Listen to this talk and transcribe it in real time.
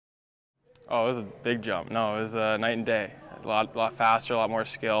Oh, it was a big jump. No, it was night and day. A lot faster, a lot more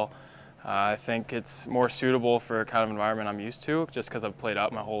skill. I think it's more suitable for kind of environment I'm used to, just because I've played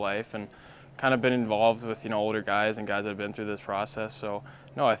out my whole life and kind of been involved with older guys and guys that have been through this process. So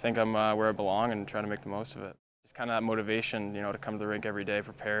no, I think I'm where I belong and trying to make the most of it. It's kind of that motivation, to come to the rink every day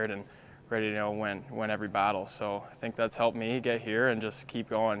prepared and ready to win every battle. So I think that's helped me get here and just keep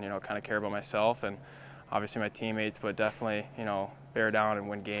going. Kind of care about myself and obviously my teammates, but definitely bear down and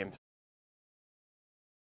win games.